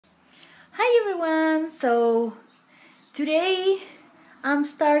Hi everyone! So today I'm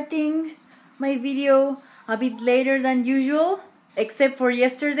starting my video a bit later than usual, except for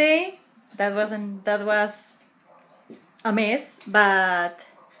yesterday. That was a mess, but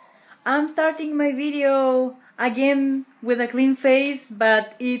I'm starting my video again with a clean face,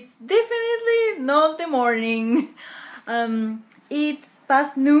 but it's definitely not the morning. It's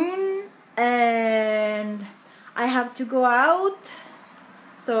past noon and I have to go out.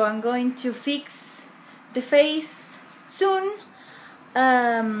 So I'm going to fix the face soon.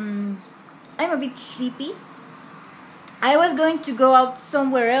 I'm a bit sleepy. I was going to go out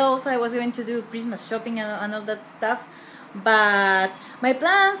somewhere else. I was going to do Christmas shopping and all that stuff. But my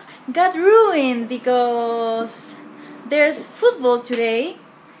plans got ruined because there's football today.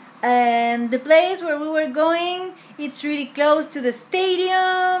 And the place where we were going, it's really close to the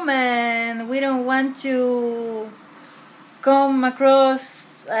stadium. And we don't want to come across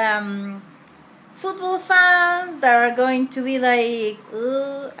football fans that are going to be like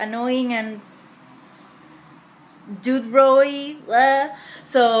annoying and dude broy.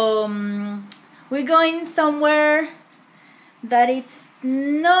 So we're going somewhere that it's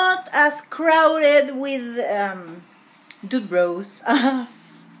not as crowded with dude bros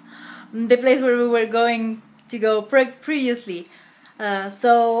as the place where we were going to go previously.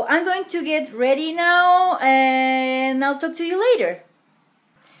 So I'm going to get ready now and I'll talk to you later.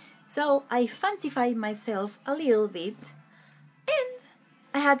 So I fancified myself a little bit and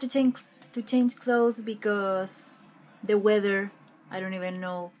I had to change clothes because the weather, I don't even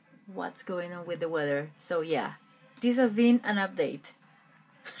know what's going on with the weather. So yeah, this has been an update.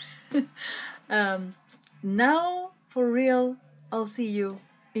 Now for real, I'll see you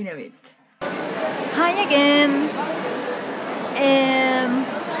in a bit. Hi again.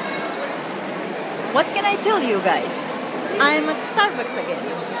 What can I tell you guys? I'm at Starbucks again.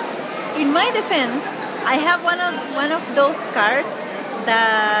 In my defense, I have one of those cards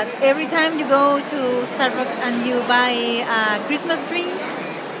that every time you go to Starbucks and you buy a Christmas drink,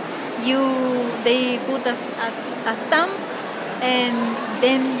 they put a stamp and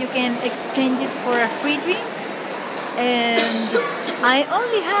then you can exchange it for a free drink. And I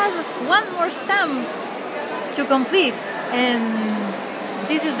only have one more stamp to complete, and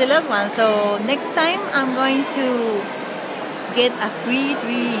this is the last one. So next time I'm going to get a free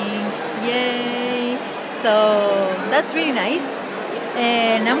drink. Yay! So that's really nice.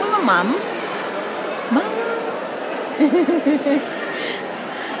 And I'm with my mom.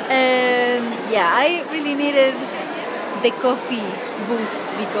 And yeah, I really needed the coffee boost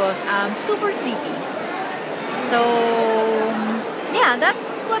because I'm super sleepy. So yeah,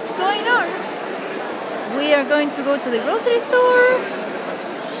 that's what's going on. We are going to go to the grocery store,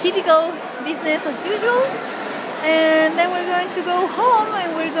 typical business as usual, and then we're going to go home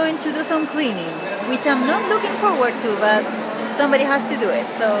and we're going to do some cleaning, which I'm not looking forward to, but somebody has to do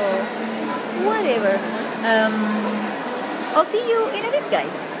it, so whatever. I'll see you in a bit,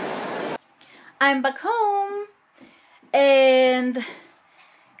 guys. I'm back home and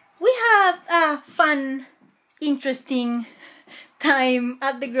we had a fun, interesting time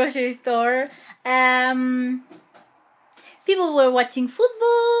at the grocery store. People were watching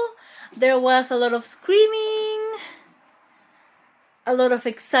football. There was a lot of screaming, a lot of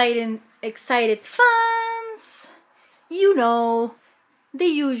excited fans. You know, the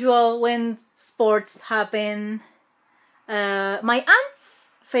usual when sports happen. My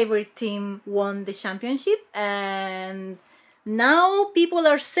aunt's favorite team won the championship, and now people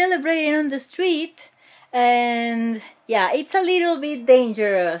are celebrating on the street. And yeah, it's a little bit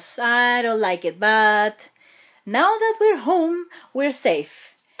dangerous. I don't like it, but now that we're home, we're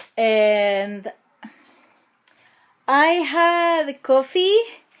safe. And I had coffee,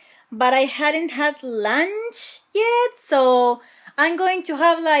 but I hadn't had lunch yet, so I'm going to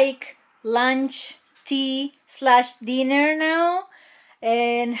have like lunch, tea / dinner now,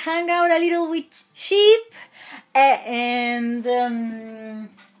 and hang out a little with sheep and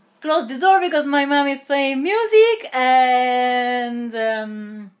close the door because my mom is playing music, and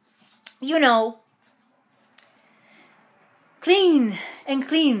you know, clean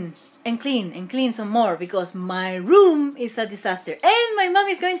some more because my room is a disaster. And my mom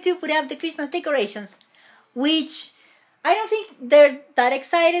is going to put up the Christmas decorations, which I don't think they're that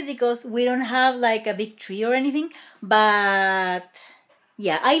excited because we don't have like a big tree or anything, but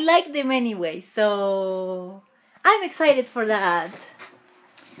yeah, I like them anyway, so I'm excited for that.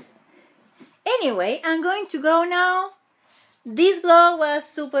 Anyway, I'm going to go now. This vlog was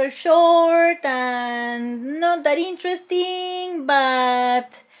super short and not that interesting,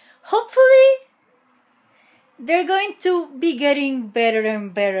 but hopefully they're going to be getting better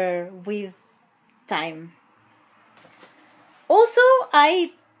and better with time. Also,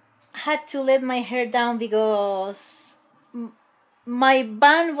 I had to let my hair down because my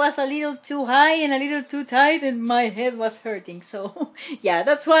bun was a little too high and a little too tight and my head was hurting. So yeah,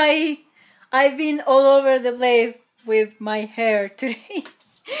 that's why I've been all over the place with my hair today.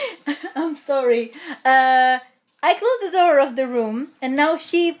 I'm sorry. I closed the door of the room and now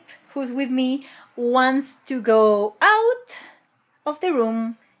Sheep, who's with me, wants to go out of the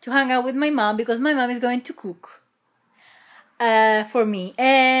room to hang out with my mom because my mom is going to cook for me.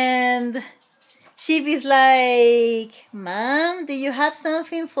 And Sheep is like, Mom, do you have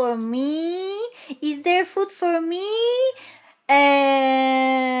something for me? Is there food for me?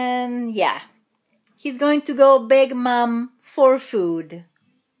 And yeah, he's going to go beg Mom for food.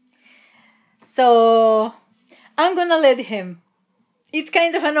 So I'm gonna let him. It's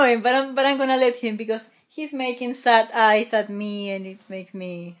kind of annoying, but I'm gonna let him because he's making sad eyes at me and it makes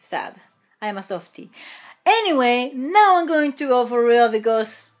me sad. I'm a softie. Anyway, now I'm going to go for real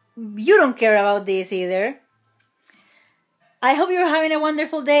because you don't care about this either. I hope you're having a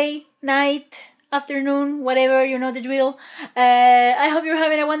wonderful day, night, afternoon, whatever, you know the drill. I hope you're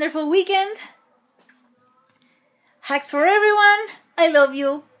having a wonderful weekend. Hugs for everyone. I love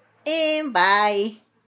you and bye.